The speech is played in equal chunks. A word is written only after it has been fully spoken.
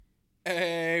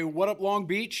Hey, what up, Long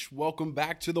Beach? Welcome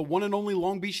back to the one and only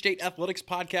Long Beach State Athletics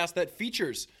podcast that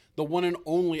features the one and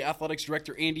only athletics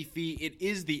director, Andy Fee. It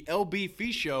is the LB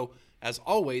Fee Show. As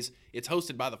always, it's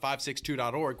hosted by the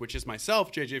 562.org, which is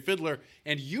myself, JJ Fiddler,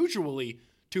 and usually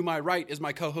to my right is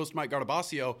my co-host, Mike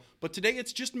Gardabasio. But today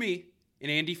it's just me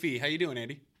and Andy Fee. How you doing,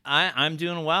 Andy? I'm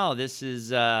doing well. This is,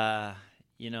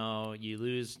 you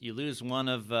lose one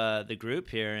of the group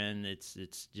here, and it's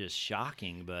just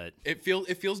shocking. But it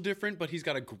feels different. But he's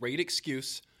got a great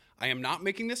excuse. I am not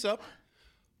making this up.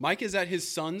 Mike is at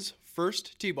his son's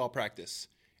first t-ball practice,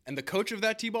 and the coach of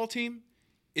that t-ball team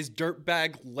is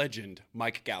Dirtbag legend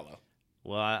Mike Gallo.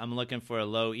 Well, I'm looking for a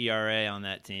low ERA on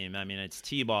that team. I mean, it's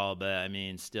t-ball, but I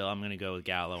mean, still, I'm going to go with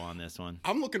Gallo on this one.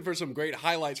 I'm looking for some great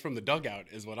highlights from the dugout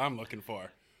is what I'm looking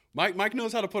for. Mike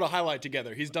knows how to put a highlight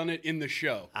together. He's done it in the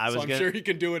show. I'm sure he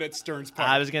can do it at Stearns Park.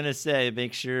 I was going to say,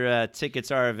 make sure tickets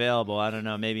are available. I don't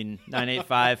know, maybe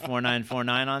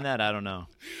 985-4949 on that? I don't know.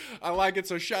 I like it.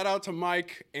 So shout out to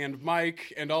Mike and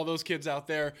all those kids out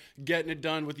there getting it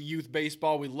done with the youth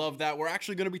baseball. We love that. We're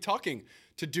actually going to be talking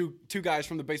to two guys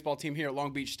from the baseball team here at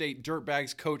Long Beach State.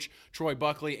 Dirtbags coach Troy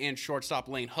Buckley and shortstop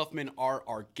Laine Huffman are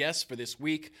our guests for this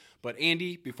week. But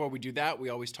Andy, before we do that, we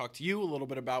always talk to you a little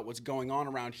bit about what's going on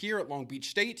around here at Long Beach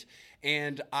State.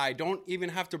 And I don't even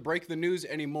have to break the news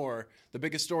anymore. The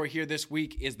biggest story here this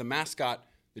week is the mascot,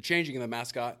 the changing of the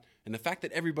mascot, and the fact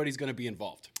that everybody's going to be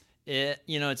involved.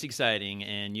 It's exciting,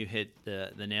 and you hit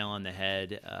the nail on the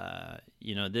head.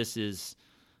 This is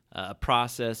a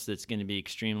process that's going to be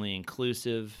extremely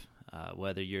inclusive,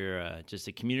 whether you're just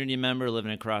a community member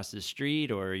living across the street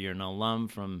or you're an alum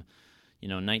from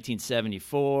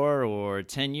 1974 or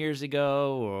 10 years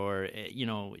ago, or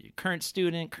current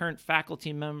student, current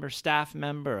faculty member, staff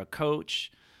member, a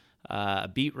coach, a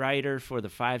beat writer for the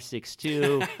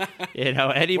 562.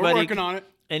 Anybody. We're working on it.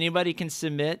 Anybody can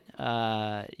submit,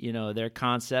 their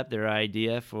concept, their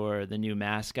idea for the new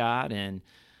mascot, and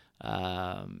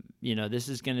this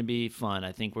is going to be fun.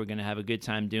 I think we're going to have a good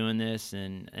time doing this,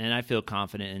 and I feel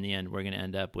confident in the end we're going to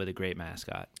end up with a great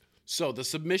mascot. So the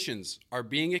submissions are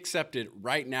being accepted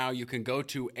right now. You can go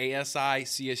to asicsulb.org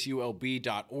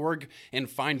and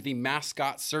find the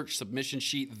mascot search submission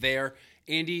sheet there.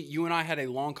 Andy, you and I had a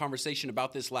long conversation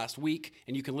about this last week,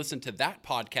 and you can listen to that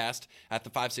podcast at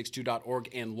the562.org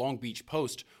and Long Beach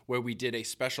Post, where we did a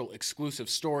special exclusive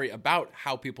story about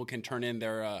how people can turn in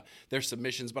their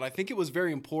submissions. But I think it was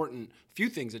very important, a few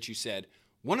things that you said.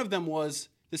 One of them was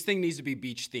this thing needs to be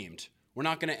beach-themed. We're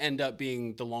not going to end up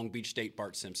being the Long Beach State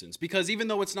Bart Simpsons, because even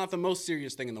though it's not the most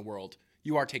serious thing in the world,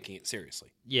 you are taking it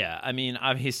seriously. Yeah, I mean,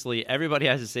 obviously, everybody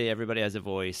has to say, everybody has a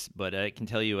voice, but I can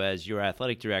tell you as your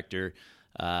athletic director,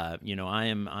 I'm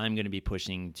going to be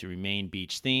pushing to remain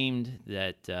beach themed.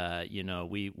 That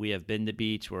we have been the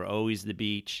beach. We're always the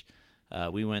beach.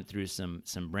 We went through some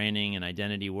branding and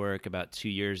identity work about 2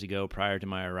 years ago prior to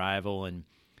my arrival, and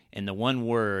the one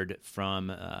word from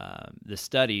the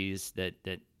studies that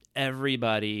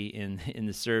everybody in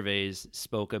the surveys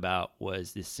spoke about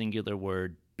was the singular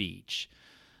word beach,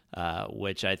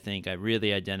 which I think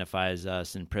really identifies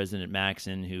us, and President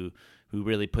Maxson, who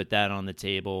really put that on the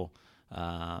table.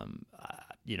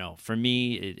 For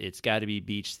me, it's got to be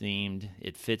beach themed.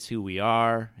 It fits who we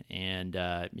are, and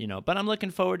but I'm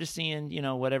looking forward to seeing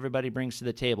what everybody brings to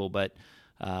the table. But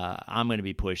I'm going to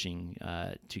be pushing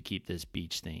to keep this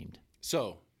beach themed.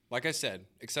 So, like I said,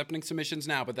 accepting submissions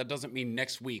now, but that doesn't mean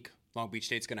next week Long Beach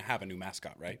State's going to have a new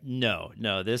mascot, right? No.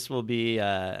 This will be,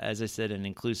 as I said, an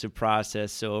inclusive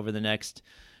process. So over the next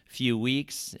few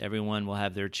weeks, everyone will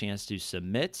have their chance to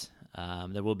submit.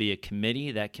 There will be a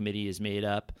committee. That committee is made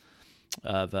up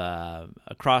of a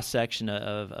cross-section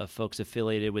of folks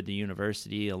affiliated with the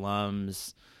university,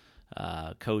 alums,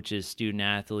 coaches,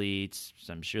 student-athletes.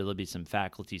 So I'm sure there'll be some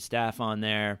faculty staff on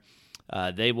there.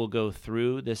 They will go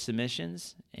through the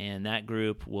submissions, and that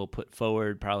group will put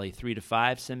forward probably 3 to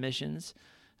 5 submissions.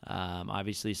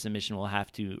 Obviously, submission will have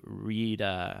to reach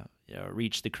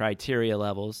the criteria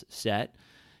levels set,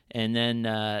 and then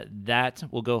that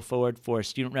will go forward for a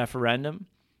student referendum.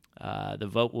 The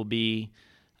vote will be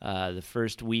the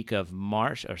first week of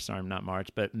May,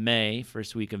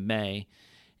 first week of May.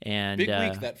 And big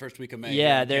week that first week of May.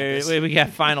 Yeah, we got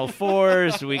Final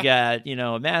Fours, we got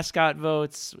mascot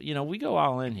votes. We go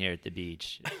all in here at the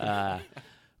beach.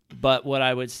 But what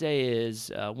I would say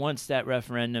is, once that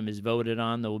referendum is voted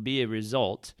on, there will be a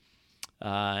result.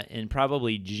 In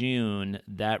probably June,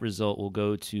 that result will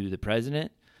go to the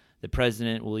president. The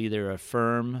president will either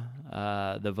affirm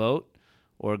the vote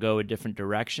or go a different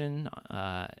direction.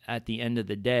 At the end of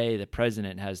the day, the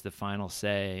president has the final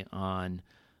say on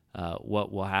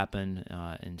what will happen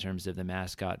in terms of the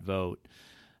mascot vote.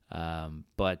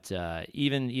 But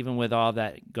even with all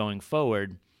that going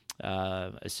forward,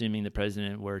 assuming the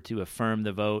president were to affirm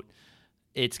the vote,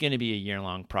 it's going to be a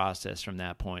year-long process from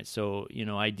that point. So,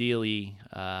 ideally,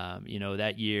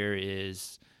 that year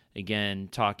is, again,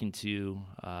 talking to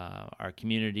our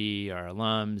community, our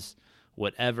alums,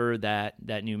 whatever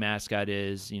that new mascot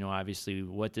is. Obviously,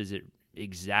 what does it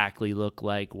exactly look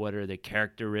like? What are the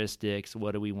characteristics?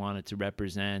 What do we want it to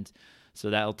represent? So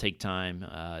that'll take time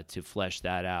to flesh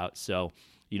that out. So,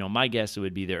 my guess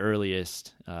would be the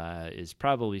earliest is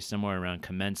probably somewhere around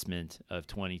commencement of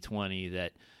 2020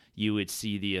 that you would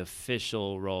see the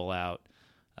official rollout.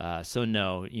 So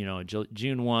no,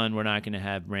 June 1, we're not going to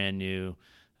have brand new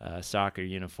soccer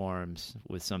uniforms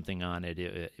with something on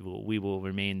it. We will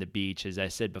remain the beach, as I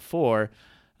said before.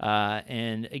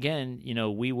 And again,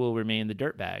 we will remain the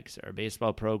Dirtbags. Our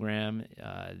baseball program,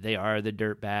 they are the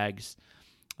Dirtbags.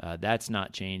 That's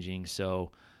not changing.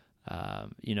 So,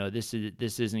 this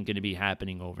isn't going to be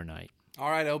happening overnight.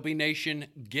 All right, LB Nation,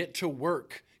 get to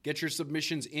work. Get your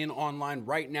submissions in online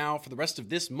right now for the rest of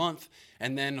this month,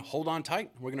 and then hold on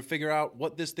tight. We're going to figure out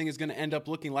what this thing is going to end up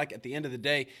looking like at the end of the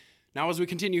day. Now, as we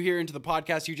continue here into the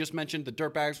podcast, you just mentioned the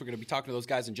Dirtbags. We're going to be talking to those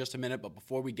guys in just a minute, but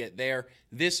before we get there,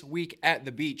 this week at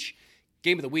the beach,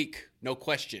 game of the week, no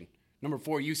question. Number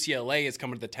 4, UCLA is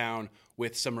coming to the town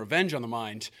with some revenge on the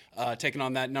mind, taking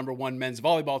on that number 1 men's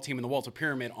volleyball team in the Walter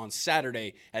Pyramid on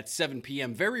Saturday at 7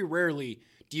 p.m. Very rarely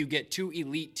do you get 2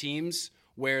 elite teams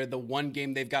where the one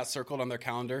game they've got circled on their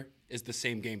calendar is the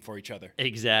same game for each other.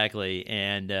 Exactly,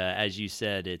 and as you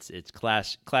said, it's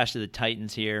Clash of the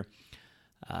Titans here.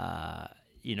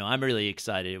 I'm really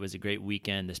excited. It was a great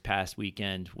weekend this past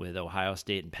weekend with Ohio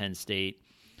State and Penn State.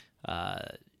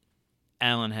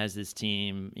 Allen has this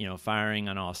team, firing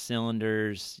on all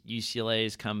cylinders. UCLA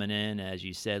is coming in, as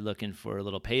you said, looking for a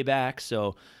little payback.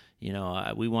 So,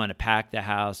 we want to pack the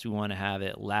house. We want to have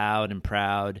it loud and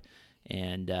proud.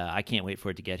 And I can't wait for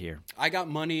it to get here. I got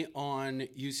money on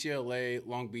UCLA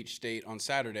Long Beach State on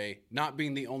Saturday, not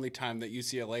being the only time that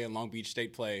UCLA and Long Beach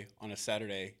State play on a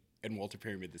Saturday in Walter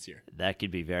Pyramid this year. That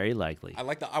could be very likely. I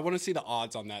want to see the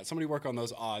odds on that. Somebody work on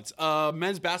those odds.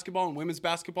 Men's basketball and women's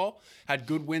basketball had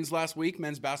good wins last week.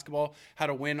 Men's basketball had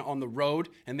a win on the road,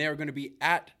 and they are going to be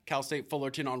at Cal State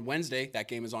Fullerton on Wednesday. That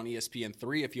game is on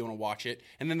ESPN3 if you want to watch it.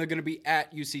 And then they're going to be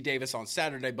at UC Davis on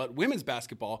Saturday. But women's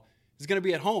basketball is going to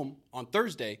be at home on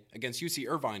Thursday against UC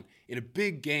Irvine in a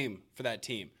big game for that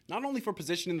team. Not only for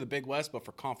position in the Big West, but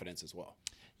for confidence as well.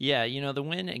 Yeah, the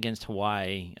win against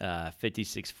Hawaii,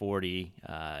 56-40,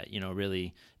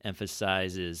 really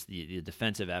emphasizes the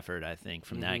defensive effort, I think,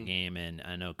 from that game. And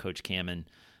I know Coach Kamen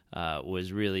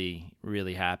was really,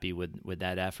 really happy with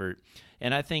that effort.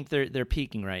 And I think they're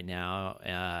peaking right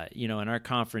now. In our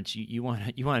conference, you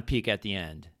want to peak at the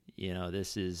end.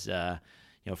 This is,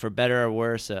 for better or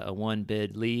worse, a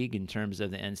one-bid league in terms of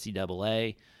the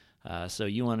NCAA. So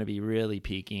you want to be really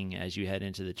peaking as you head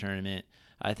into the tournament.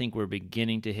 I think we're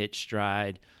beginning to hit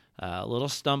stride. A little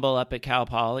stumble up at Cal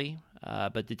Poly,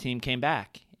 but the team came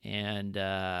back. And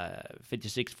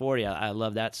 56-40, I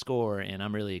love that score, and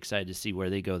I'm really excited to see where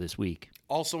they go this week.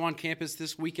 Also on campus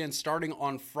this weekend, starting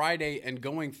on Friday and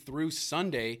going through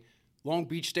Sunday, Long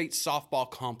Beach State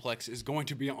softball complex is going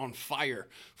to be on fire.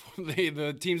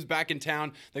 The team's back in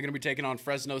town. They're going to be taking on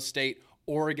Fresno State,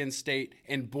 Oregon State,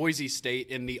 and Boise State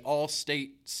in the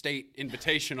All-State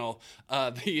Invitational,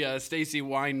 the Stacy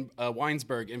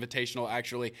Weinsberg Invitational,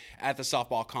 actually, at the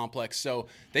softball complex. So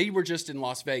they were just in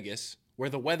Las Vegas, where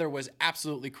the weather was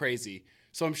absolutely crazy.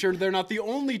 So I'm sure they're not the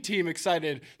only team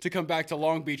excited to come back to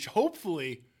Long Beach.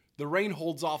 Hopefully, the rain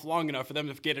holds off long enough for them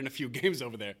to get in a few games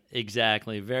over there.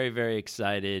 Exactly. Very, very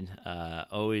excited.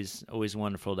 Always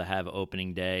wonderful to have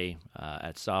opening day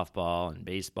at softball and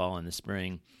baseball in the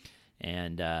spring.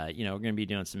 And, we're going to be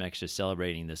doing some extra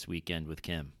celebrating this weekend with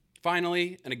Kim.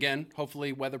 Finally, and again,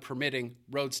 hopefully weather permitting,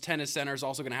 Rhodes Tennis Center is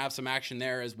also going to have some action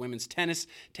there as women's tennis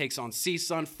takes on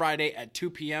CSUN Friday at 2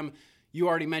 p.m. You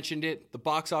already mentioned it. The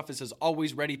box office is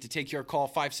always ready to take your call,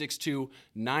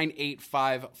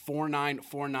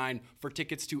 562-985-4949, for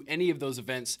tickets to any of those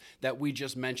events that we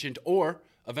just mentioned or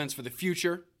events for the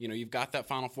future. You've got that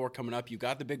Final Four coming up. You've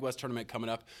got the Big West Tournament coming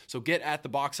up. So get at the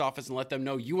box office and let them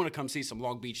know you want to come see some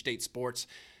Long Beach State sports.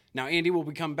 Now, Andy, we'll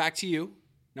be coming back to you.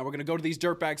 Now, we're going to go to these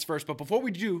Dirtbags first. But before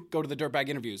we do go to the Dirtbag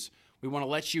interviews, we want to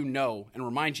let you know and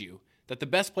remind you that the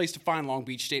best place to find Long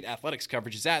Beach State athletics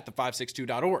coverage is at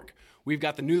the562.org. We've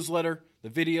got the newsletter, the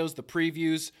videos, the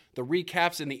previews, the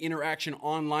recaps, and the interaction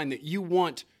online that you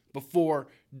want before,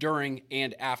 during,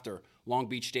 and after Long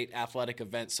Beach State athletic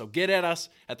events. So get at us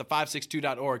at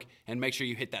the562.org and make sure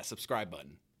you hit that subscribe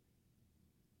button.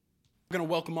 We're going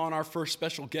to welcome on our first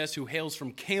special guest who hails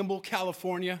from Campbell,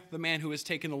 California, the man who has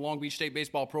taken the Long Beach State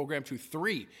baseball program to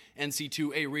 3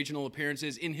 NC2A regional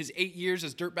appearances in his 8 years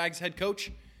as Dirtbags head coach.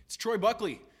 It's Troy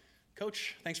Buckley.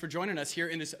 Coach, thanks for joining us here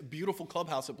in this beautiful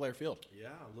clubhouse at Blair Field. Yeah,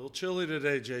 a little chilly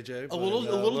today, JJ. A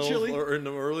little chilly? In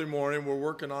the early morning, we're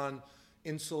working on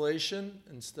insulation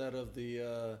instead of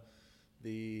the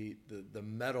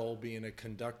metal being a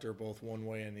conductor both one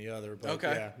way and the other. But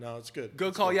okay. Yeah, no, it's good.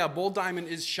 Good call. Yeah, Bull Diamond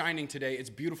is shining today. It's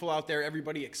beautiful out there.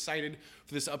 Everybody excited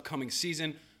for this upcoming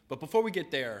season. But before we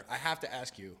get there, I have to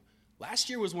ask you,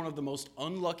 last year was one of the most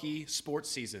unlucky sports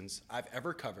seasons I've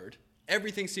ever covered.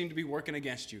 Everything seemed to be working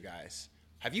against you guys.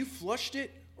 Have you flushed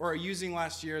it, or are you using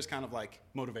last year as kind of like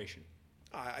motivation?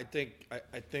 I think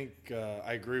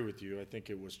I agree with you. I think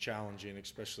it was challenging,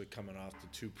 especially coming off the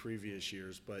 2 previous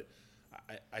years. But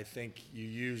I think you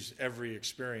use every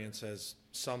experience as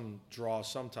draw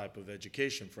some type of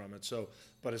education from it. So,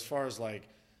 but as far as like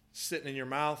sitting in your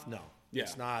mouth, no, yeah.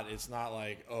 It's not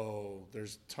like, oh,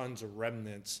 there's tons of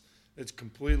remnants. It's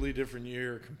completely different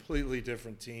year, completely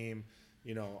different team.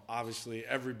 You know, obviously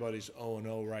everybody's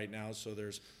 0-0 right now, so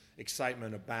there's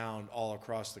excitement abound all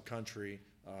across the country.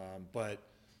 But,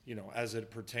 you know, as it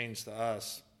pertains to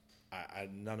us,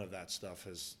 none of that stuff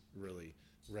has really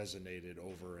resonated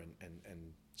over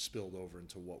and spilled over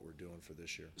into what we're doing for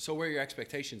this year. So where are your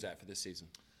expectations at for this season?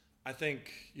 I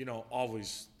think, you know,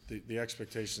 always the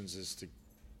expectations is to,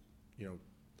 you know,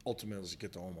 ultimately is to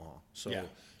get to Omaha. So yeah.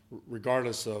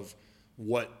 Regardless of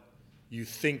what you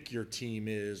think your team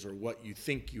is or what you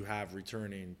think you have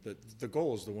returning, the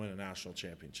goal is to win a national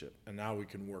championship. And now we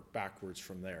can work backwards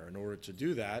from there. In order to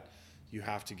do that, you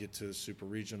have to get to the super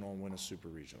regional and win a super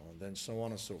regional, and then so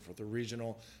on and so forth. The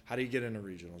regional, how do you get into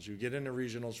regionals? You get into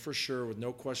regionals for sure with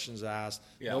no questions asked,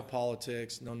 yeah. No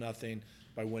politics, no nothing,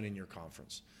 by winning your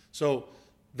conference. So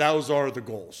those are the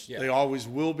goals. Yeah. They always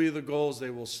will be the goals. They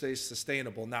will stay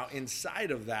sustainable. Now,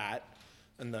 inside of that,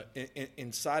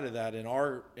 inside of that, in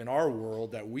our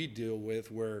world that we deal with,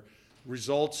 where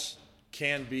results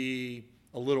can be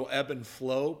a little ebb and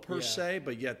flow per se,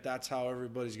 but yet that's how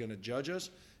everybody's going to judge us,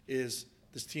 is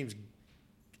this team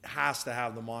has to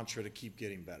have the mantra to keep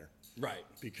getting better. Right.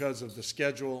 Because of the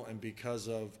schedule and because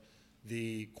of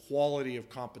the quality of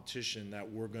competition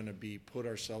that we're going to be put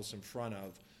ourselves in front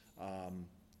of,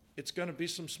 it's going to be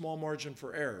some small margin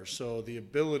for error. So the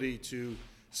ability to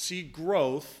see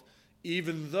growth,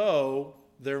 even though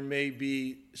there may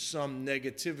be some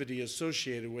negativity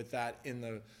associated with that in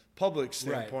the public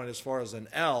standpoint, right, as far as an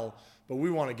L, but we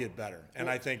want to get better. And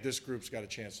I think this group's got a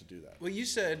chance to do that. Well, you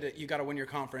said you got to win your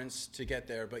conference to get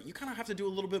there, but you kind of have to do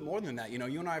a little bit more than that. You know,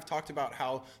 you and I have talked about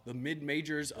how the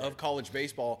mid-majors of college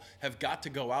baseball have got to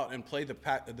go out and play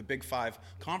the Big Five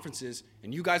conferences,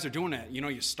 and you guys are doing that. You know,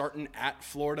 you're starting at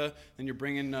Florida, then you're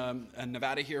bringing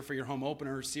Nevada here for your home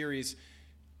opener series.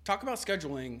 Talk about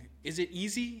scheduling. Is it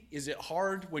easy? Is it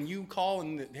hard when you call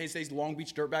and hey, say Long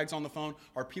Beach Dirtbags on the phone?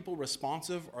 Are people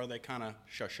responsive, or are they kind of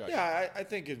shush? Yeah, I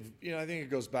think it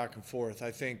goes back and forth.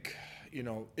 I think, you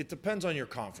know, it depends on your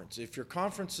conference. If your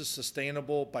conference is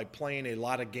sustainable by playing a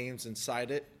lot of games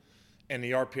inside it, and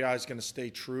the RPI is going to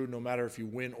stay true no matter if you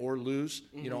win or lose,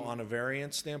 you know, on a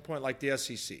variance standpoint, like the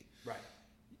SEC. Right.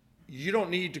 You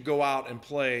don't need to go out and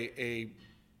play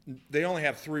they only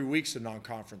have 3 weeks of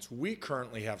non-conference. We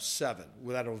currently have 7.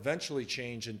 That'll eventually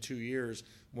change in 2 years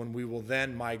when we will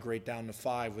then migrate down to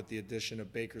 5 with the addition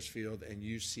of Bakersfield and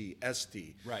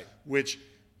UCSD. Right. Which,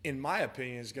 in my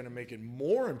opinion, is going to make it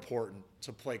more important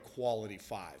to play quality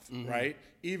 5, right?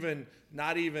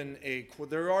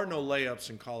 There are no layups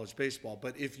in college baseball,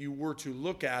 but if you were to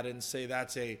look at it and say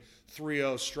that's a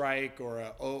 3-0 strike or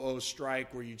a 0-0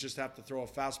 strike where you just have to throw a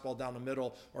fastball down the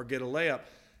middle or get a layup,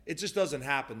 it just doesn't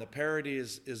happen. The parity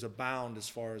is abound as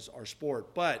far as our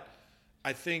sport. But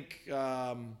I think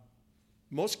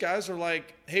most guys are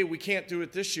like, hey, we can't do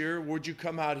it this year. Would you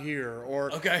come out here?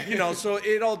 Or, okay. You know, so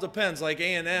it all depends. Like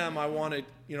A&M, I wanted,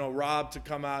 you know, Rob to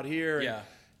come out here. Yeah.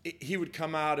 He would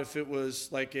come out if it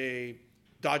was like a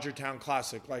Dodgertown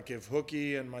Classic, like if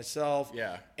Hookie and myself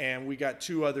and we got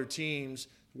 2 other teams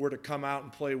were to come out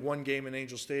and play 1 game in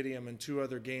Angel Stadium and 2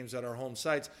 other games at our home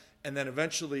sites. And then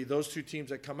eventually those 2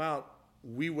 teams that come out,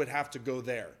 we would have to go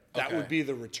there. That would be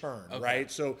the return,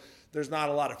 right? So there's not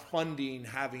a lot of funding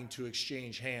having to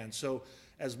exchange hands. So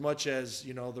as much as,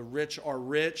 you know, the rich are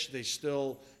rich, they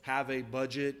still have a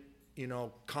budget, you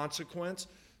know, consequence.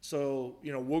 So,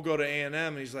 you know, we'll go to A&M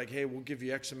and he's like, hey, we'll give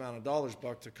you X amount of dollars,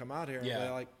 Buck, to come out here. And they're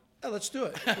like, yeah, let's do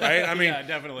it, right? I mean,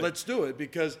 definitely. Let's do it,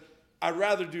 because I'd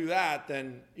rather do that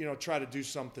than, you know, try to do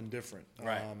something different.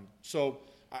 Right. So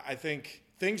I think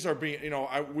things are being,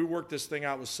 we worked this thing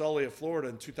out with Sully of Florida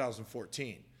in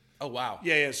 2014. Oh, wow.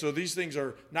 Yeah. So these things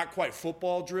are not quite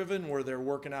football driven where they're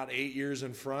working out 8 years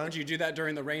in front. Did you do that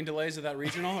during the rain delays of that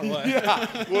regional or what?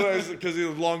 Yeah. Well, because he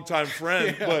was a longtime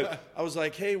friend. Yeah. But I was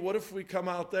like, hey, what if we come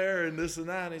out there and this and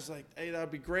that? And he's like, hey,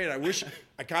 that'd be great.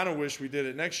 I kind of wish we did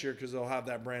it next year because they'll have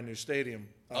that brand new stadium.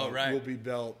 Right. Will be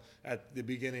built at the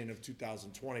beginning of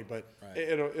 2020. But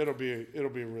it'll be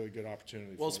a really good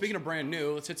opportunity. Well, speaking of brand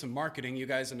new, let's hit some marketing. You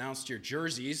guys announced your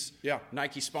jerseys. Yeah.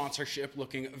 Nike sponsorship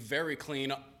looking very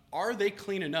clean. Are they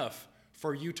clean enough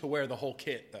for you to wear the whole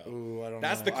kit, though? Ooh, I don't know.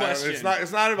 That's the question.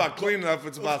 It's not about clean enough.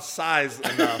 It's about size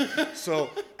enough. So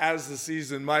as the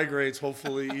season migrates,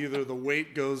 hopefully either the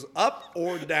weight goes up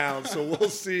or down. So we'll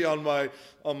see on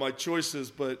my choices.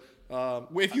 But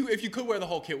if you could wear the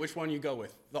whole kit, which one you go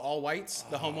with? The all whites,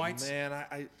 the home whites? Man,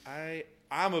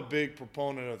 I'm a big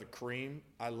proponent of the cream.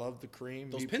 I love the cream.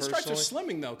 Those pinstripes are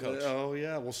slimming, though, Coach. Oh,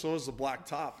 yeah. Well, so is the black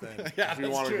top, then. Yeah, if you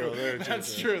want to go there.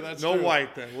 That's true. No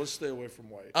white, then. Let's stay away from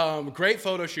white. Great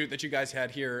photo shoot that you guys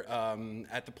had here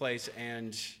at the place.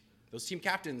 And those team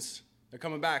captains, they're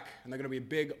coming back, and they're going to be a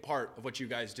big part of what you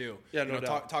guys do. Yeah, no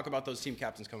doubt. Talk about those team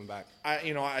captains coming back.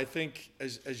 I think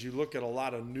as you look at a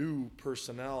lot of new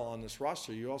personnel on this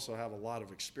roster, you also have a lot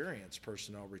of experienced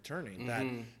personnel returning that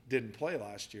didn't play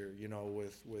last year,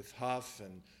 with Huff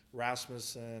and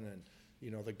Rasmussen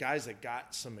and, the guys that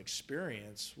got some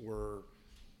experience were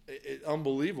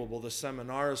unbelievable. The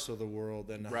Seminaris of the world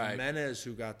and the Jimenez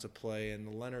who got to play and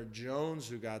the Leonard Jones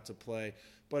who got to play.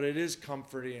 But it is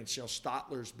comforting. And,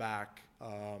 Stotler's back.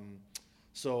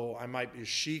 So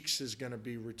Sheiks is going to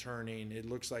be returning. It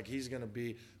looks like he's going to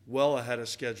be well ahead of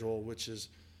schedule, which is,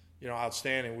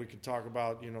 outstanding. We could talk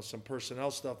about, some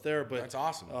personnel stuff there. But that's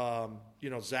awesome.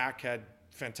 Zach had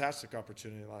fantastic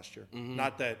opportunity last year.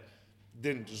 Not that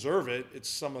didn't deserve it. It's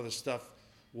some of the stuff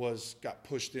got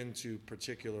pushed into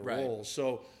particular roles.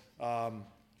 So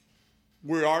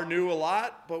we are new a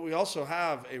lot, but we also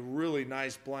have a really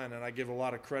nice blend, and I give a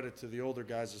lot of credit to the older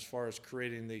guys as far as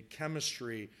creating the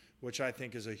chemistry, which I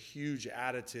think is a huge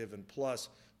additive and plus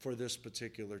for this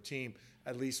particular team,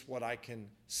 at least what I can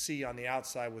see on the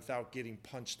outside without getting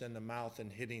punched in the mouth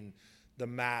and hitting the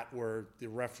mat where the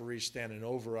referee's standing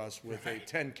over us with a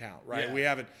 10 count, right?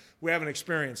 Yeah. We haven't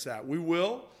experienced that. We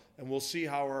will, and we'll see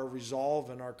how our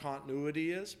resolve and our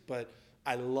continuity is, but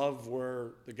I love where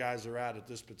the guys are at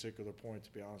this particular point,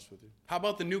 to be honest with you. How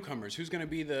about the newcomers? Who's going to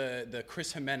be the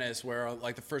Chris Jimenez where,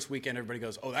 like, the first weekend everybody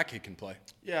goes, oh, that kid can play?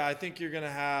 Yeah, I think you're going to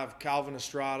have Calvin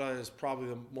Estrada is probably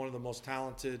one of the most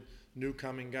talented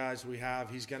newcoming guys we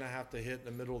have. He's going to have to hit in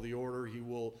the middle of the order.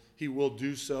 He will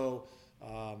do so.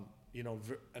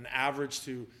 An average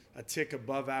to a tick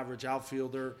above average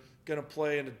outfielder, going to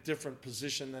play in a different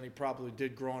position than he probably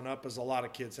did growing up, as a lot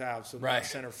of kids have. So not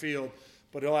center field.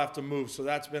 But he'll have to move. So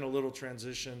that's been a little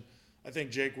transition. I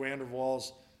think Jake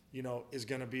Vanderwalls, is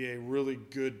going to be a really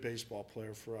good baseball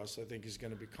player for us. I think he's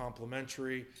going to be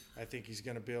complimentary. I think he's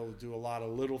going to be able to do a lot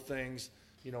of little things.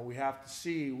 We have to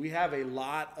see. We have a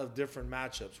lot of different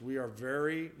matchups. We are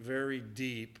very, very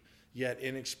deep, yet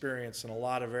inexperienced in a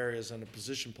lot of areas in a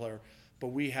position player.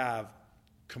 But we have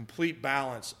complete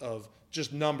balance of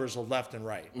just numbers of left and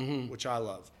right, which I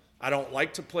love. I don't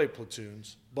like to play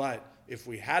platoons, but if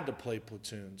we had to play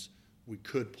platoons, we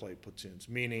could play platoons.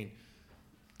 Meaning,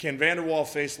 can Vanderwall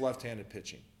face left-handed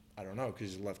pitching? I don't know,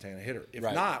 because he's a left-handed hitter. If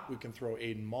not, we can throw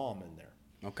Aiden Malm in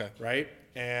there. Okay. Right?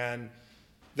 And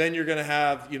then you're going to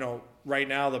have, right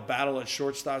now the battle at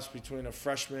shortstops between a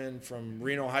freshman from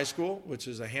Reno High School, which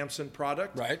is a Hampson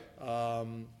product. Right.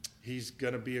 He's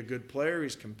going to be a good player.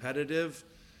 He's competitive.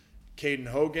 Caden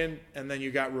Hogan. And then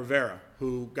you got Rivera,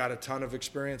 who got a ton of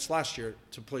experience last year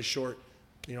to play short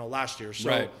last year.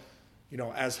 So,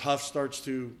 as Huff starts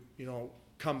to,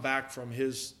 come back from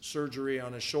his surgery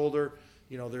on his shoulder,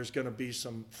 there's going to be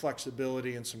some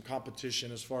flexibility and some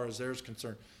competition as far as there's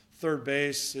concerned. Third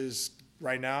base is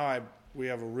right now, we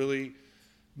have a really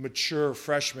mature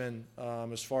freshman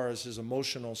as far as his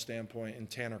emotional standpoint in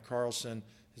Tanner Carlson.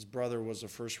 His brother was a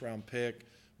first-round pick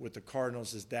with the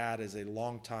Cardinals. His dad is a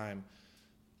longtime,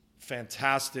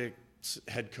 fantastic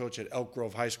head coach at Elk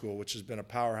Grove High School, which has been a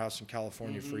powerhouse in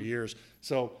California for years.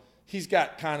 So he's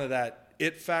got kind of that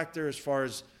it factor as far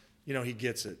as, he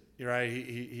gets it, right?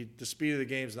 He the speed of the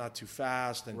game is not too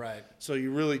fast. And so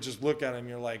you really just look at him,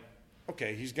 you're like,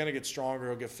 okay, he's going to get stronger,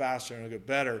 he'll get faster, and he'll get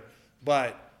better,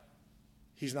 but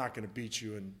he's not going to beat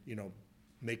you in,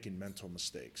 making mental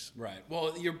mistakes. Right.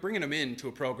 Well, you're bringing him into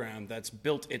a program that's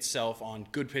built itself on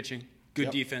good pitching,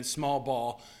 good defense, small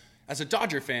ball. As a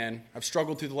Dodger fan, I've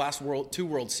struggled through the last two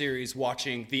World Series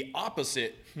watching the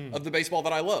opposite of the baseball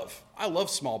that I love. I love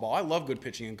small ball. I love good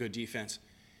pitching and good defense.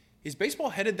 Is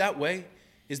baseball headed that way?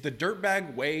 Is the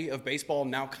dirtbag way of baseball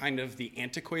now kind of the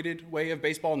antiquated way of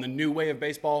baseball and the new way of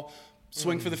baseball?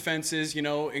 Swing for the fences,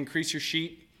 increase your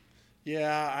sheet?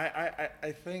 Yeah,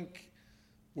 I think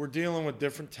we're dealing with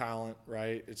different talent,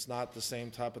 right? It's not the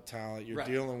same type of talent. You're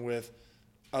dealing with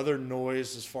other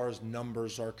noise as far as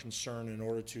numbers are concerned in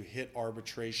order to hit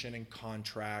arbitration and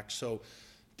contracts. So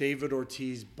David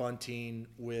Ortiz bunting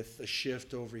with a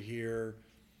shift over here,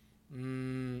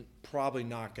 probably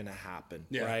not going to happen,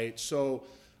 right? So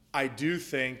I do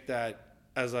think that,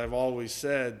 as I've always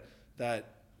said,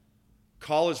 that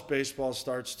college baseball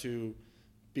starts to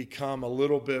become a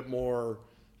little bit more,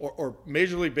 or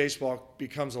Major League Baseball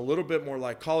becomes a little bit more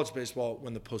like college baseball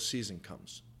when the postseason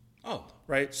comes. Oh,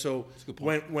 right. So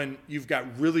when you've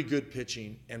got really good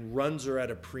pitching and runs are at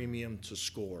a premium to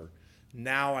score,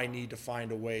 now I need to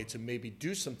find a way to maybe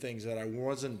do some things that I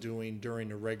wasn't doing during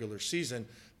the regular season,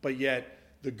 but yet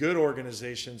the good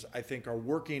organizations, I think, are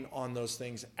working on those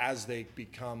things as they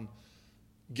become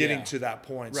getting to that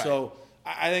point. Right. So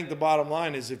I think the bottom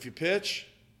line is if you pitch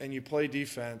and you play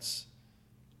defense,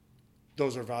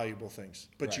 those are valuable things,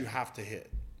 but you have to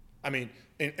hit. I mean,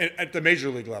 at the major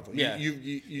league level,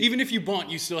 you even if you bunt,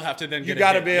 you still have to then. You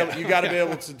got to be able. You got to be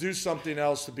able to do something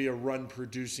else to be a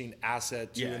run-producing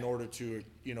asset in order to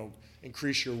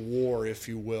increase your WAR, if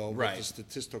you will, with the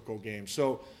statistical game.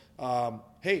 So,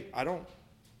 hey, I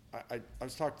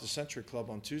was talking to Century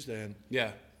Club on Tuesday, and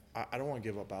I don't want to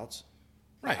give up outs.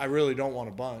 Right. I really don't want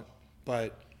to bunt,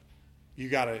 but you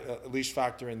got to at least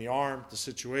factor in the arm, the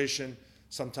situation.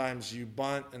 Sometimes you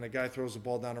bunt and the guy throws the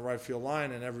ball down the right field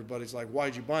line and everybody's like,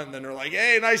 why'd you bunt? And then they're like,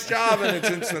 hey, nice job. And it's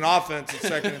instant offense at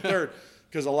second and third.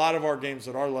 Because a lot of our games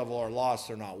at our level are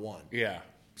lost or not won. Yeah.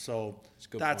 So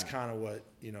that's kind of what,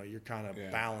 you're kind of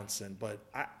balancing. But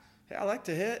I like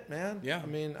to hit, man. Yeah. I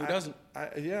mean, who doesn't?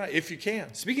 If you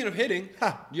can. Speaking of hitting,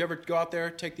 you ever go out there,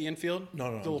 take the infield? No.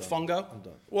 Do a little fungo? I'm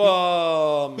done.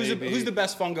 Well, who's the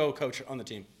best fungo coach on the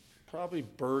team? Probably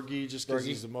Bergie, just because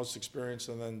he's the most experienced,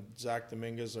 and then Zach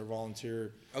Dominguez, our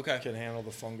volunteer, can handle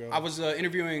the fungo. I was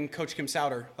interviewing Coach Kim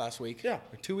Souter last week. Yeah.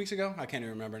 Or 2 weeks ago? I can't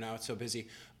even remember now. It's so busy.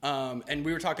 And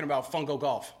we were talking about fungo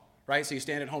golf, right? So you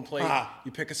stand at home plate,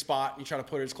 you pick a spot, you try to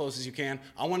put it as close as you can.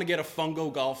 I want to get a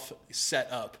fungo golf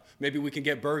set up. Maybe we can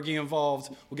get Bergie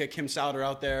involved. We'll get Kim Souter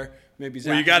out there. Maybe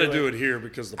Zach. Well, you got to do it here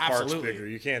because the park's bigger.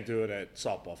 You can't do it at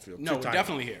softball field. No,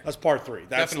 definitely here. That's part 3.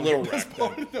 That's Little Rec.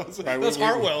 That's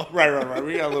Hartwell. Right.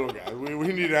 We got a little guy. We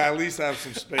need to at least have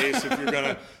some space if you're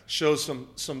going to show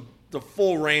the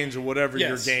full range of whatever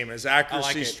your game is.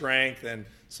 Accuracy, strength, and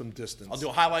some distance. I'll do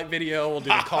a highlight video. We'll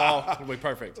do the call. It'll be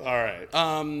perfect. All right.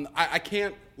 I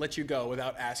can't let you go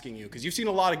without asking you, because you've seen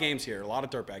a lot of games here, a lot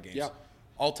of dirtbag games. Yep.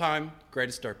 All-time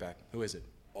greatest dirtbag. Who is it?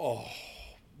 Oh,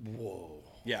 whoa.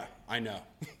 Yeah, I know.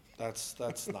 That's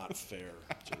not fair,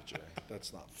 JJ.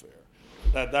 That's not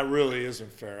fair. That really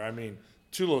isn't fair. I mean,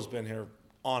 Tulo's been here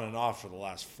on and off for the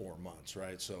last 4 months,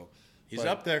 right? So he's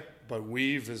up there. But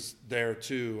Weave is there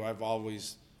too. I've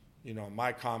always,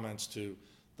 my comments to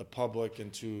the public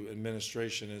and to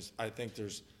administration is I think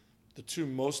there's the 2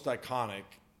 most iconic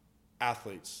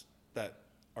athletes that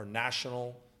are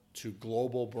national to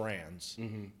global brands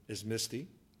is Misty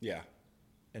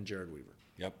and Jared Weaver.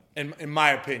 Yep. In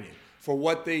my opinion, for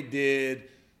what they did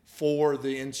for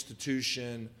the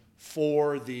institution,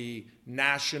 for the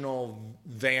national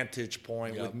vantage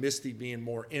point, with Misty being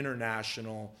more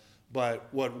international. But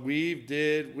what we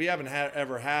did, we haven't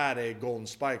ever had a Golden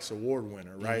Spikes Award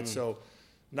winner, right? So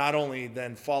not only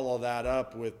then follow that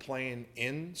up with playing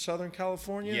in Southern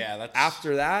California.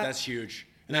 After that. That's huge.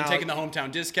 And then taking the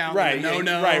hometown discount. Right.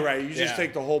 Right. You just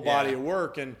take the whole body of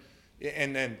work and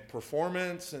then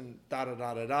performance and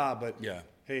da-da-da-da-da. But,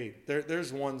 hey,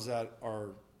 there's ones that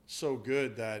are so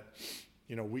good that,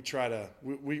 we try to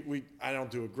 – I don't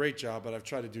do a great job, but I've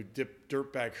tried to do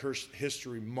Dirtbag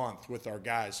History Month with our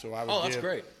guys. So that's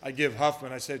great. I give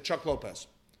Huffman – I said, Chuck Lopez.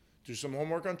 Do some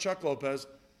homework on Chuck Lopez.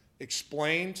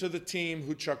 Explain to the team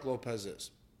who Chuck Lopez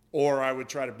is. Or I would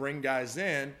try to bring guys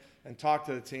in and talk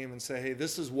to the team and say, hey,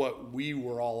 this is what we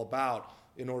were all about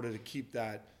in order to keep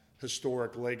that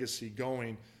historic legacy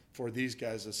going for these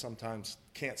guys that sometimes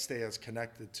can't stay as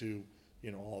connected to,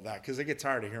 all that, because they get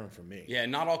tired of hearing from me. Yeah,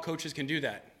 not all coaches can do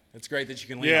that. It's great that you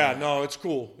can lean on that. No, it's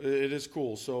cool. It is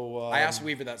cool. So I asked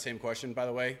Weaver that same question, by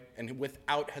the way, and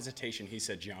without hesitation, he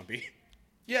said Giambi.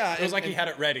 Yeah. It was like he had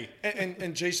it ready.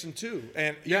 And Jason, too.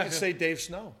 And you can say Dave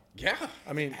Snow. Yeah.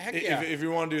 I mean, yeah. if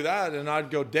you want to do that, then I'd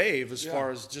go Dave as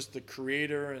far as just the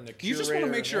creator and the curator. You just want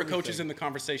to make sure a coach is in the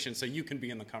conversation so you can be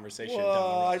in the conversation.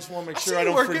 Well, I just want to make sure I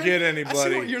don't forget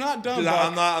anybody. You're not done.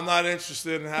 I'm not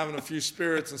interested in having a few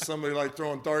spirits and somebody like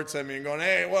throwing darts at me and going,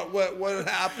 hey, what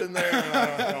happened there?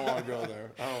 I don't want to go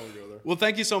there. Well,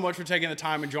 thank you so much for taking the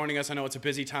time and joining us. I know it's a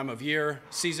busy time of year.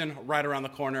 Season right around the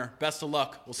corner. Best of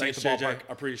luck. We'll see you at the ballpark.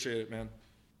 I appreciate it, man.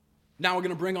 Now we're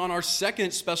going to bring on our second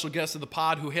special guest of the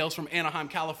pod who hails from Anaheim,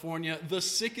 California. The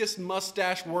sickest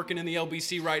mustache working in the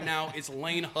LBC right now. It's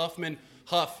Laine Huffman.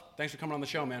 Huff, thanks for coming on the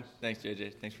show, man. Thanks,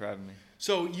 JJ. Thanks for having me.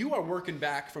 So you are working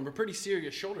back from a pretty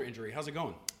serious shoulder injury. How's it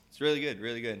going? It's really good,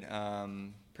 really good.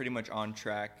 Pretty much on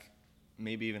track,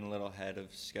 maybe even a little ahead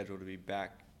of schedule to be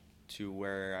back to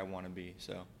where I want to be.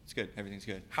 So it's good. Everything's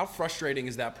good. How frustrating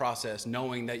is that process,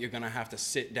 knowing that you're going to have to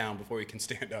sit down before you can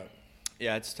stand up?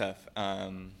 Yeah, it's tough.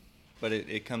 But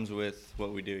it comes with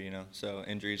what we do, you know. So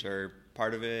injuries are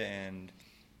part of it, and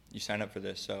you sign up for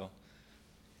this. So,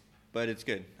 but it's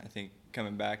good. I think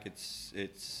coming back, it's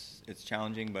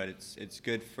challenging, but it's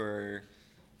good for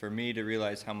me to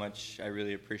realize how much I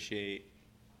really appreciate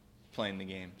playing the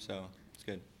game. So it's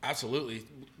good. Absolutely.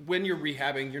 When you're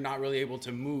rehabbing, you're not really able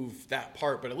to move that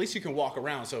part, but at least you can walk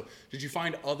around. So did you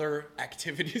find other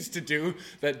activities to do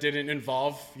that didn't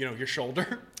involve, your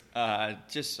shoulder? I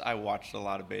watched a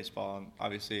lot of baseball.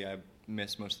 Obviously, I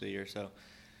missed most of the year, so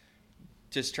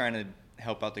just trying to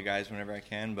help out the guys whenever I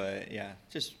can. But yeah,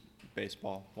 just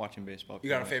baseball, watching baseball. You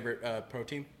got a favorite pro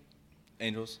team?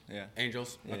 Angels, yeah.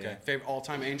 Angels, yeah, okay. Yeah. Favorite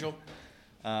all-time Angel?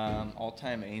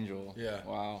 All-time Angel. Yeah.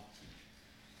 Wow.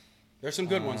 There's some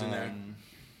good ones in there.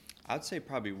 I'd say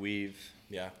probably Weave.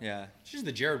 Yeah. Yeah. This is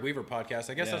the Jared Weaver podcast.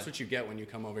 I guess Yeah. that's what you get when you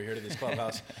come over here to this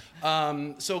clubhouse.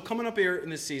 So coming up here in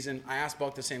this season, I asked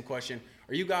Buck the same question.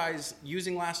 Are you guys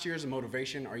using last year as a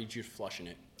motivation, or are you just flushing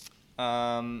it?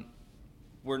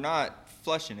 We're not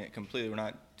flushing it completely. We're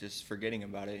not just forgetting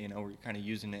about it. We're kind of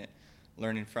using it,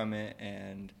 learning from it,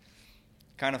 and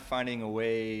kind of finding a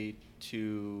way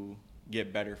to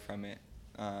get better from it.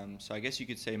 So I guess you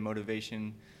could say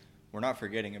motivation. We're not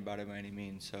forgetting about it by any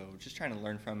means. So just trying to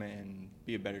learn from it and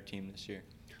be a better team this year.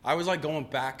 I was like going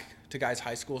back to guys'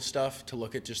 high school stuff to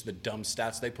look at just the dumb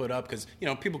stats they put up because,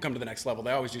 people come to the next level.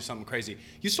 They always do something crazy.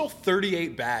 You stole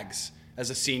 38 bags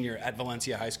as a senior at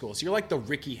Valencia High School. So you're like the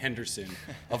Ricky Henderson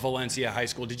of Valencia High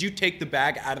School. Did you take the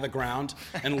bag out of the ground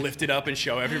and lift it up and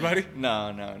show everybody?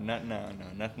 No, nothing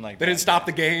like that. They didn't stop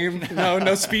the game?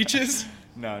 No speeches?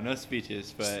 No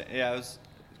speeches. But, yeah, it was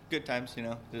good times,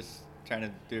 just trying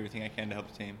to do everything I can to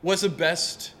help the team. What's the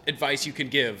best advice you can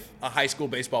give a high school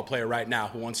baseball player right now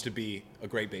who wants to be a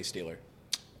great base stealer?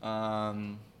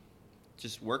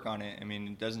 Just work on it. I mean,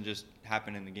 it doesn't just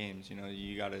happen in the games.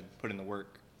 You got to put in the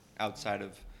work outside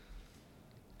of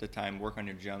the time. Work on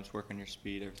your jumps, work on your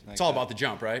speed, everything like that. It's all about the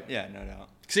jump, right? Yeah, no doubt.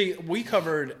 See, we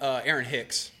covered Aaron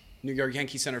Hicks, New York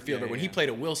Yankees center fielder, when he played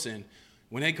at Wilson.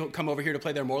 When they come over here to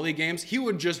play their Moore League games, he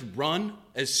would just run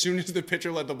as soon as the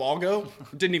pitcher let the ball go.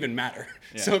 It didn't even matter.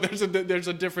 Yeah. So there's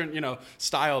a different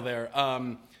style there.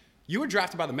 You were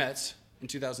drafted by the Mets in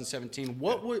 2017.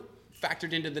 What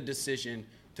factored into the decision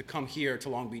to come here to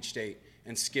Long Beach State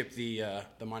and skip the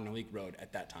minor league road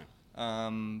at that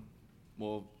time?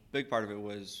 Well, big part of it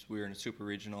was we were in a super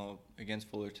regional against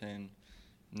Fullerton,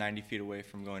 90 feet away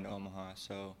from going to Omaha.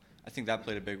 So I think that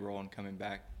played a big role in coming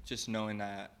back. Just knowing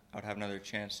that I would have another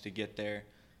chance to get there.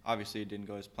 Obviously, it didn't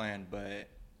go as planned, but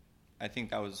I think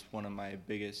that was one of my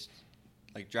biggest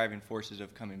driving forces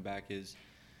of coming back is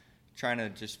trying to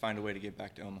just find a way to get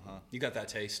back to Omaha. You got that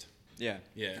taste. Yeah.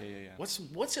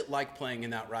 What's it like playing in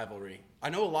that rivalry? I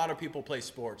know a lot of people play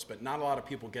sports, but not a lot of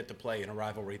people get to play in a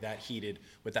rivalry that heated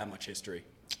with that much history.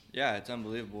 Yeah, it's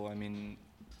unbelievable. I mean,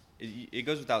 it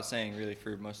goes without saying, really,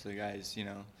 for most of the guys.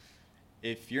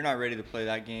 If you're not ready to play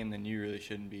that game, then you really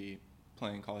shouldn't be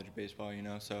playing college baseball.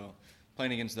 So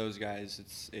playing against those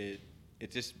guys,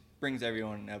 it just brings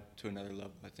everyone up to another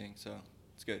level, I think. So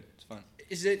it's good. It's fun.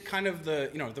 Is it kind of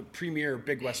the premier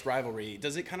Big West rivalry?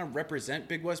 Does it kind of represent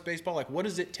Big West baseball? What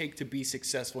does it take to be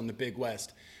successful in the Big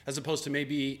West, as opposed to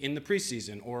maybe in the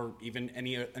preseason or even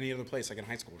any other place, like in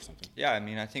high school or something? Yeah, I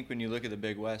mean, I think when you look at the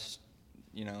Big West,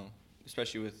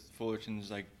 especially with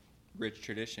Fullerton's rich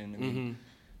tradition, I mean,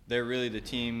 they're really the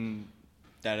team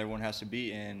that everyone has to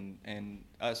beat, and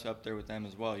us up there with them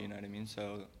as well. You know what I mean?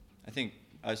 So I think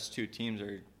us two teams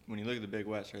are, when you look at the Big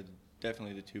West, are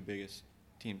definitely the two biggest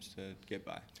teams to get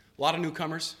by. A lot of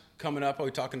newcomers coming up. I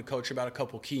was talking to Coach about a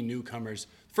couple key newcomers.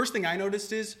 First thing I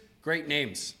noticed is great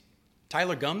names.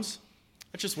 Tyler Gums,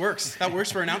 that just works. That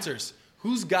works for announcers.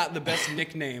 Who's got the best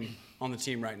nickname on the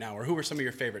team right now, or who are some of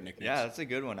your favorite nicknames? Yeah, that's a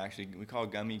good one, actually. We call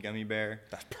Gummy Bear.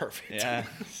 That's perfect. Yeah,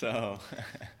 so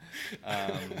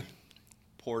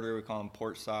Porter, we call him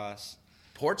Port Sauce.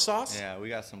 Port Sauce? Yeah, we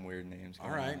got some weird names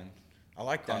going All right. on. I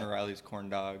like that. Connor Riley's Corn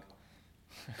Dog.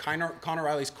 Connor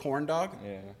Riley's Corn Dog?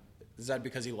 Yeah. Is that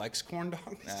because he likes corn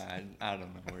dogs? I don't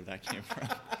know where that came from.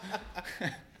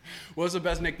 What was the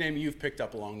best nickname you've picked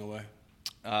up along the way?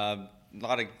 A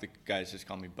lot of the guys just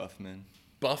call me Buffman.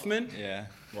 Buffman? Yeah.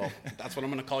 Well, that's what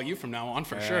I'm going to call you from now on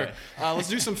for All sure. right. Let's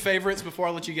do some favorites before I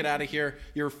let you get out of here.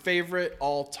 Your favorite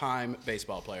all-time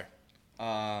baseball player?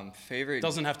 Favorite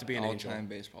Doesn't have to be an Angel. all-time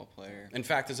baseball player. In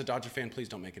fact, as a Dodger fan, please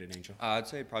don't make it an Angel. I'd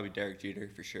say probably Derek Jeter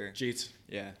for sure. Jeets?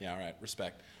 Yeah. Yeah, all right.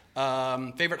 Respect.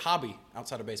 Favorite hobby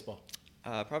outside of baseball?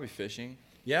 Probably fishing.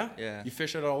 Yeah? Yeah. You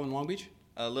fish at all in Long Beach?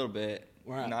 A little bit.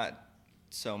 Where at? Not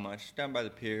so much. Down by the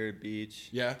pier, beach.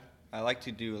 Yeah. I like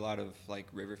to do a lot of like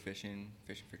river fishing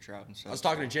for trout and stuff. I was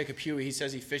talking to Jacob Huey. He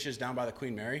says he fishes down by the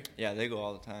Queen Mary. Yeah, they go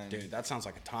all the time. Dude, that sounds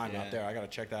like a time Yeah. out there. I got to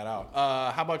check that out.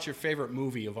 How about your favorite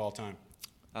movie of all time?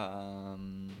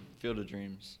 Field of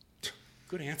Dreams.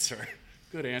 Good answer.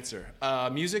 Good answer.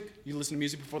 Music? You listen to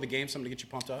music before the game, something to get you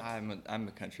pumped up? I'm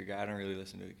a country guy. I don't really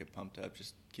listen to it to get pumped up.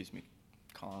 Just keeps me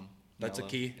calm. That's a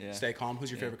mellow. key. Yeah. Stay calm. Who's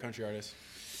your Yeah. favorite country artist?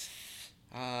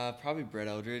 Probably Brett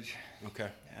Eldridge. Okay.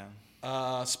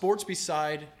 Yeah. Sports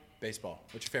beside baseball.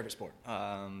 What's your favorite sport?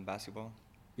 Basketball.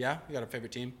 Yeah? You got a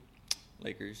favorite team?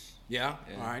 Lakers. Yeah?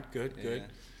 Yeah. All right. Good, Yeah. good.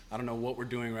 I don't know what we're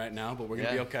doing right now, but we're going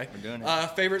to Yeah, be okay. we're doing it.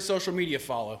 Favorite social media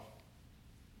follow?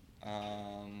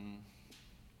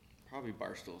 Probably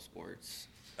Barstool Sports.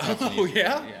 Oh,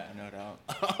 yeah? Yeah, no doubt.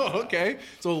 Oh, okay.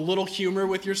 So a little humor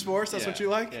with your sports. That's what Yeah. you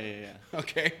like? Yeah.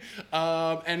 Okay.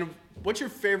 And what's your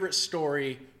favorite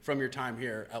story from your time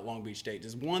here at Long Beach State?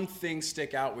 Does one thing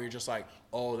stick out where you're just like,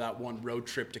 oh, that one road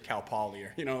trip to Cal Poly,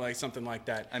 or like something like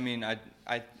that? I mean,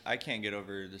 I can't get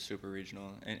over the super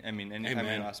regional. And I mean, anytime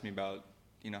Amen. you ask me about,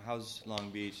 how's Long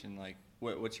Beach and like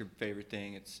what's your favorite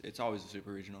thing, it's always the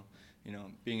super regional.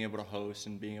 Being able to host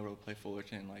and being able to play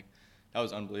Fullerton, like that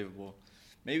was unbelievable.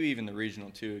 Maybe even the regional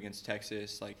too against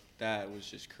Texas, like that was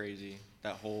just crazy.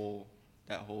 That whole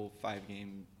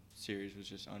 5-game series was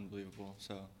just unbelievable.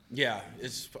 So Yeah,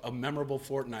 it's a memorable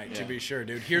fortnight to Yeah. be sure,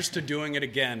 dude. Here's to doing it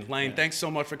again. Laine, Yeah. thanks so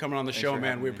much for coming on the Thanks show, for man.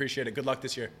 having We me. appreciate it. Good luck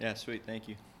this year. yeah, sweet, thank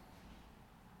you.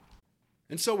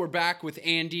 And so we're back with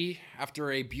Andy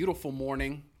after a beautiful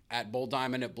morning at Bull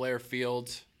Diamond at Blair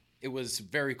Field. It was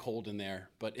very cold in there,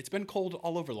 but it's been cold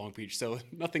all over Long Beach, so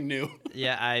nothing new.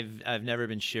 Yeah, I've never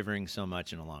been shivering so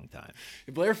much in a long time.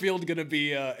 Blair Field going to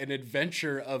be an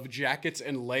adventure of jackets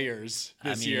and layers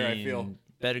this year, I feel.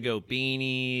 Better go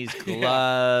beanies,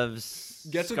 gloves,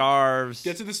 scarves.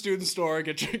 Get to the student store,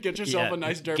 get yourself Yeah, a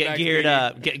nice Dirtbags Get geared beanie.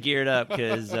 up. Get geared up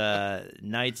because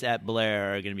nights at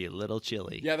Blair are going to be a little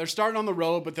chilly. Yeah, they're starting on the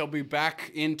road, but they'll be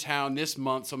back in town this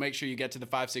month, so make sure you get to the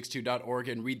 562.org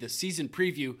and read the season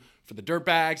preview for the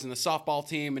Dirtbags and the softball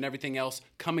team and everything else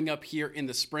coming up here in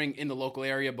the spring in the local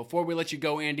area. Before we let you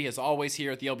go, Andy, as always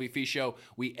here at the LB Fee Show,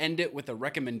 we end it with a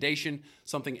recommendation,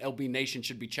 something LB Nation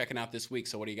should be checking out this week.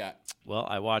 So what do you got? Well,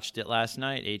 I watched it last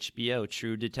night. HBO,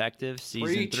 True Detective, season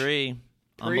Preach. 3.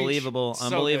 Unbelievable. So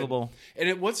Unbelievable. good.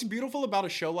 And what's beautiful about a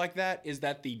show like that is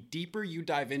that the deeper you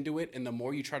dive into it and the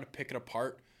more you try to pick it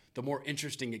apart, the more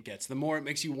interesting it gets, the more it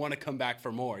makes you want to come back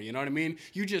for more. You know what I mean?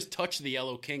 You just touch the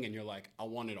Yellow King and you're like, I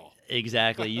want it all.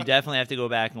 Exactly. You definitely have to go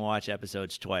back and watch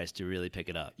episodes twice to really pick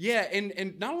it up. Yeah,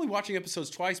 and not only watching episodes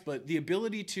twice, but the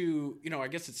ability to, I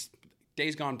guess it's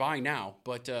days gone by now,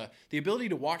 but the ability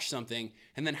to watch something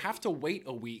and then have to wait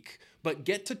a week, but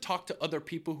get to talk to other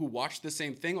people who watch the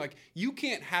same thing. Like, you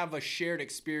can't have a shared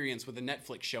experience with a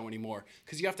Netflix show anymore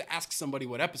because you have to ask somebody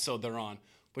what episode they're on.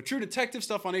 But True Detective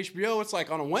stuff on HBO, it's like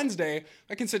on a Wednesday,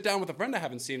 I can sit down with a friend I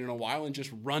haven't seen in a while and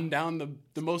just run down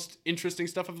the most interesting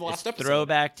stuff of the last episode.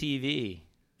 Throwback TV.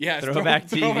 Yeah, it's Throwback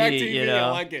TV, Throwback TV. you know.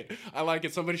 I like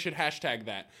it. Somebody should hashtag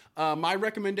that. My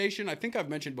recommendation, I think I've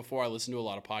mentioned before, I listen to a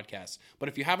lot of podcasts. But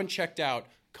if you haven't checked out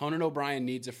Conan O'Brien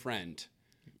Needs a Friend,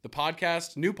 the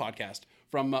podcast, new podcast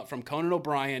from Conan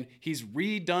O'Brien. He's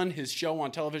redone his show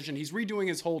on television. He's redoing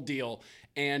his whole deal.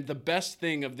 And the best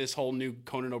thing of this whole new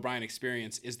Conan O'Brien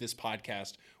experience is this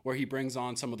podcast where he brings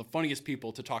on some of the funniest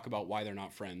people to talk about why they're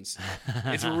not friends.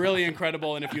 It's really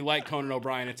incredible. And if you like Conan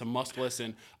O'Brien, it's a must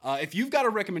listen. If you've got a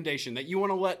recommendation that you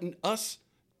want to let us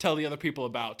tell the other people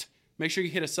about, make sure you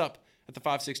hit us up at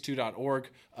the562.org.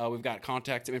 We've got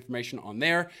contact information on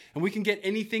there. And we can get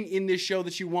anything in this show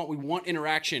that you want. We want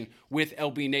interaction with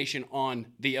LB Nation on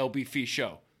the LB Fee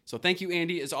Show. So thank you,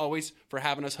 Andy, as always, for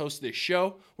having us host this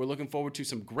show. We're looking forward to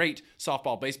some great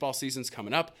softball, baseball seasons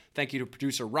coming up. Thank you to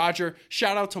producer Roger.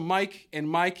 Shout out to Mike and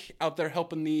Mike out there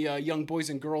helping the young boys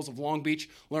and girls of Long Beach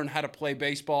learn how to play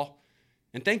baseball.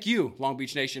 And thank you, Long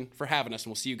Beach Nation, for having us. And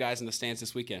we'll see you guys in the stands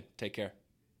this weekend. Take care.